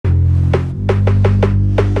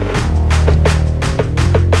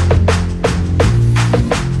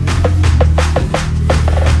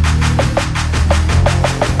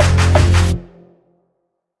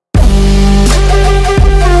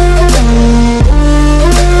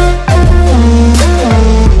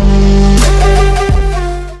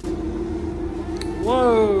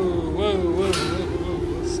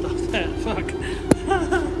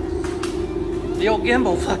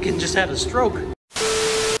fucking just had a stroke.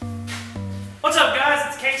 What's up guys,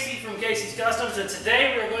 it's Casey from Casey's Customs, and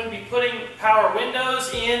today we're going to be putting power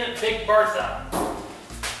windows in Big Bertha.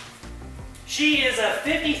 She is a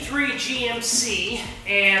 53 GMC,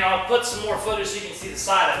 and I'll put some more footage so you can see the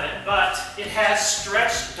side of it, but it has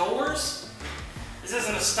stretched doors. This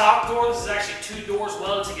isn't a stock door, this is actually two doors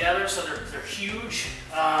welded together, so they're huge.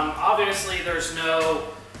 Obviously there's no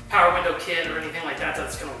power window kit or anything like that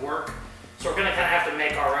that's going to work, so we're going to kind of have to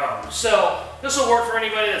make our own. So this will work for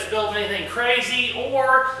anybody that's building anything crazy,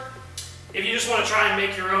 or if you just want to try and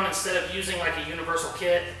make your own instead of using like a universal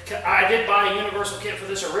kit. I did buy a universal kit for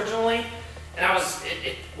this originally, and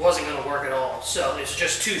it wasn't going to work at all. So it's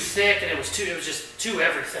just too thick, and it was just too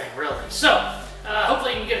everything really. So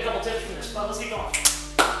hopefully you can get a couple tips from this, but let's get going.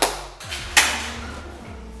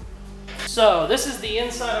 So this is the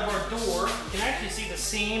inside of our door. You can actually see the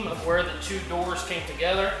seam of where the two doors came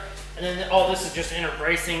together. And then all this is just inner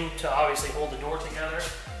bracing to obviously hold the door together.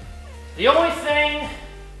 The only thing,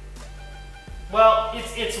 well,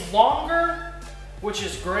 it's longer, which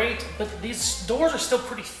is great, but these doors are still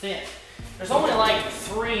pretty thin. There's only like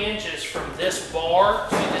 3 inches from this bar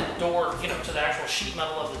to the door, you know, to the actual sheet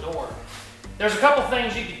metal of the door. There's a couple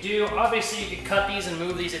things you could do. Obviously, you could cut these and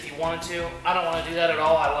move these if you wanted to. I don't want to do that at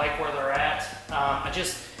all. I like where they're at.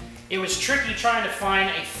 It was tricky trying to find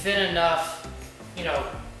a fit enough, you know,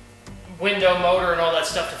 window motor and all that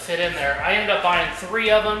stuff to fit in there. I ended up buying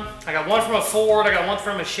 3 of them. I got one from a Ford, I got one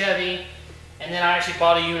from a Chevy, and then I actually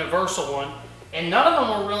bought a universal one. And none of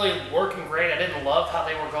them were really working great. I didn't love how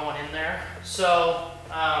they were going in there. So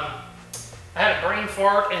I had a brain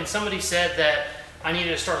fart, and somebody said that I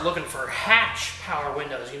needed to start looking for hatch power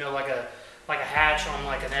windows, you know, like a hatch on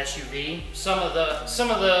like an SUV. Some of the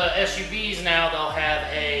SUVs now, they'll have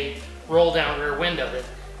a roll down rear window.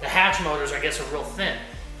 The hatch motors, I guess, are real thin.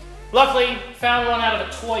 Luckily, found one out of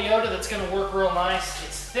a Toyota that's going to work real nice.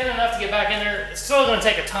 It's thin enough to get back in there. It's still going to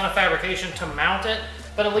take a ton of fabrication to mount it,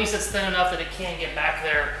 but at least it's thin enough that it can get back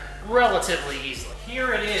there relatively easily.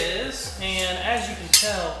 Here it is, and as you can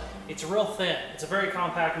tell, it's real thin. It's a very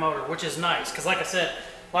compact motor, which is nice, because like I said,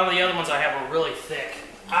 a lot of the other ones I have are really thick.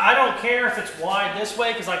 I don't care if it's wide this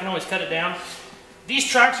way, because I can always cut it down. These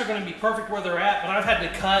tracks are going to be perfect where they're at, but I've had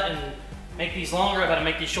to cut and make these longer, I've had to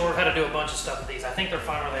make these shorter, I've had to do a bunch of stuff with these. I think they're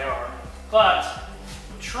fine where they are. But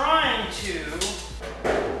I'm trying to go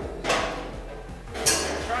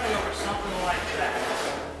for something like that.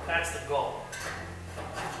 That's the goal.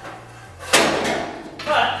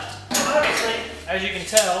 But obviously, as you can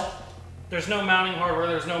tell, there's no mounting hardware,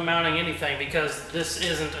 there's no mounting anything, because this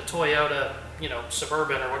isn't a Toyota, you know,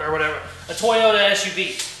 Suburban or whatever, a Toyota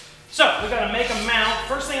SUV. So we got to make a mount.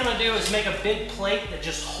 First thing I'm going to do is make a big plate that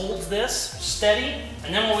just holds this steady.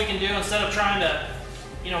 And then what we can do, instead of trying to,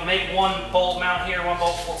 you know, make one bolt mount here, one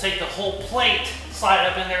bolt, we'll take the whole plate, slide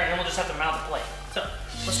it up in there, and then we'll just have to mount the plate. So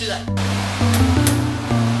let's do that.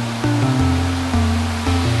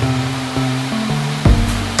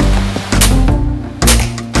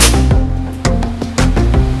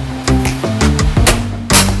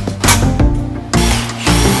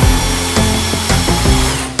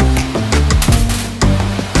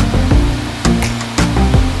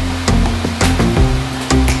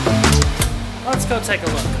 Go take a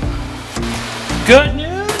look. Good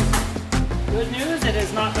news? Good news, it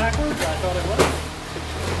is not backwards. I thought it was.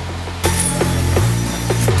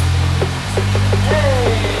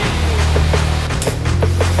 Hey!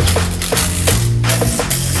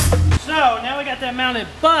 So now we got that mounted,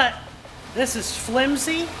 but this is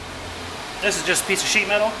flimsy. This is just a piece of sheet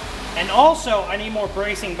metal. And also I need more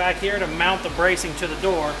bracing back here to mount the bracing to the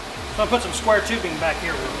door. So I'll put some square tubing back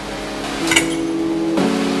here.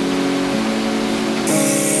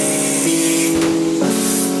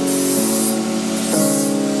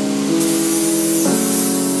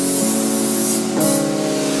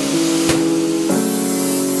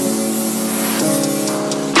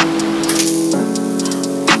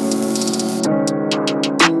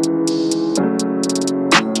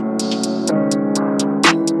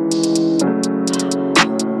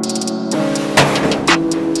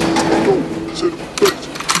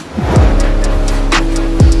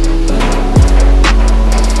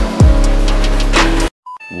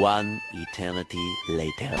 One eternity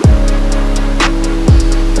later.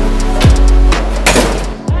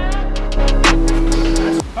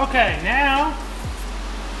 Okay, now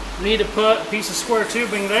we need to put a piece of square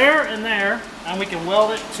tubing there, and we can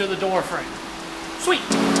weld it to the door frame. Sweet!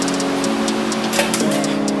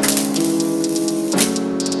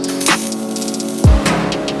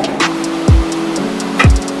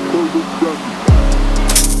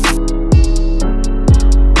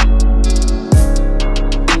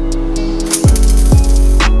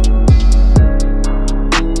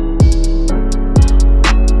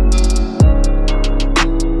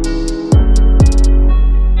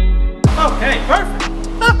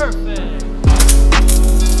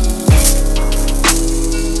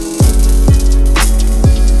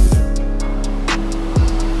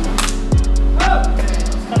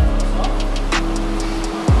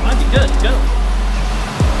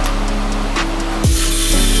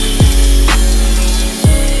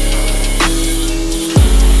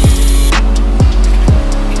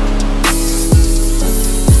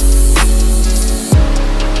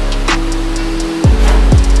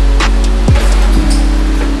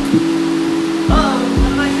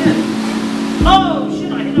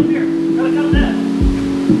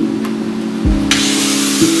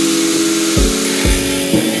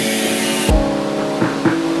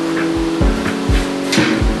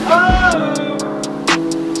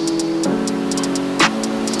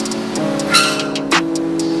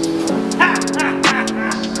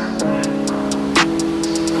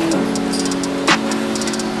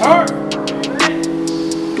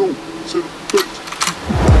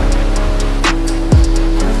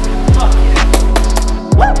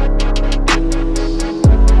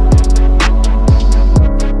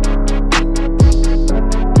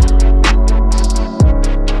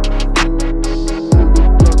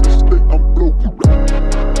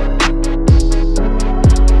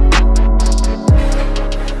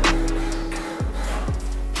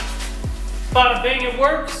 Bada bing, it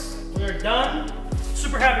works. We're done.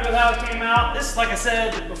 Super happy with how it came out. This, like I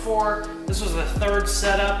said before, this was the fourth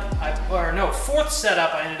setup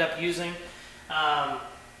I ended up using.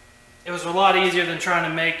 It was a lot easier than trying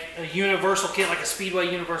to make a universal kit, like a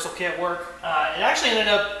Speedway universal kit work. It actually ended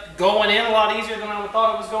up going in a lot easier than I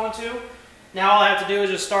thought it was going to. Now all I have to do is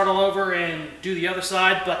just start all over and do the other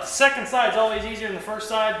side, but the second side is always easier than the first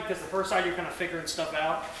side because the first side you're kind of figuring stuff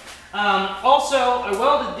out. Also, I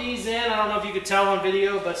welded these in. I don't know if you could tell on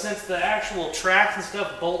video, but since the actual tracks and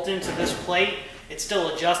stuff bolt into this plate, it's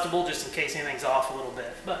still adjustable just in case anything's off a little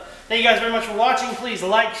bit. But thank you guys very much for watching. Please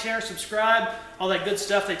like, share, subscribe, all that good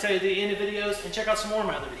stuff they tell you at the end of videos, and check out some more of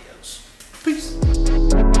my other videos. Peace.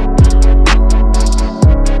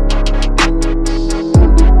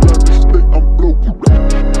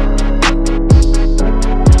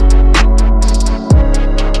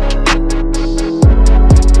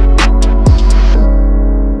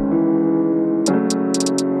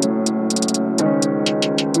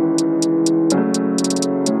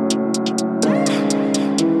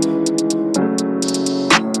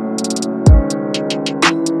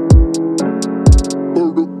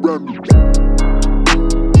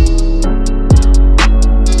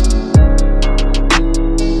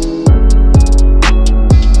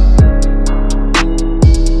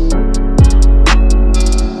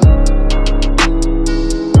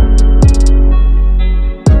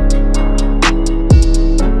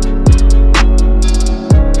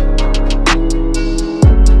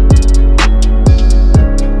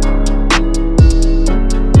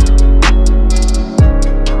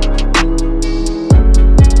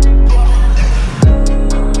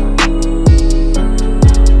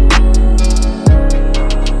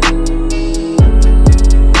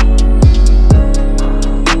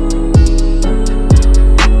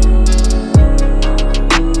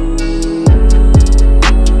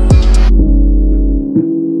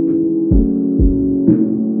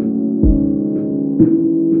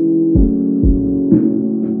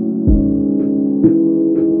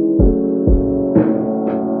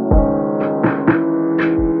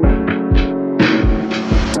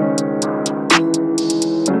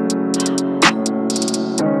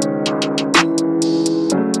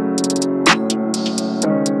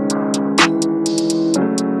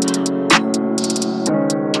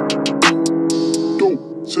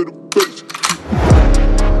 To the face.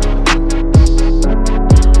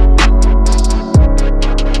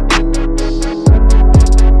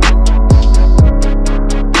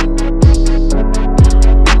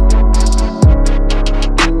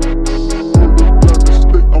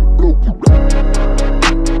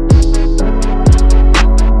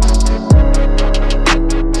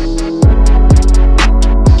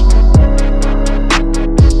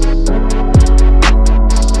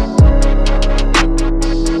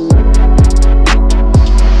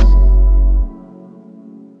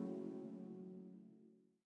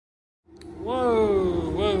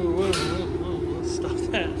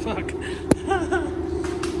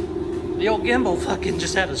 The old gimbal fucking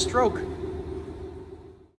just had a stroke.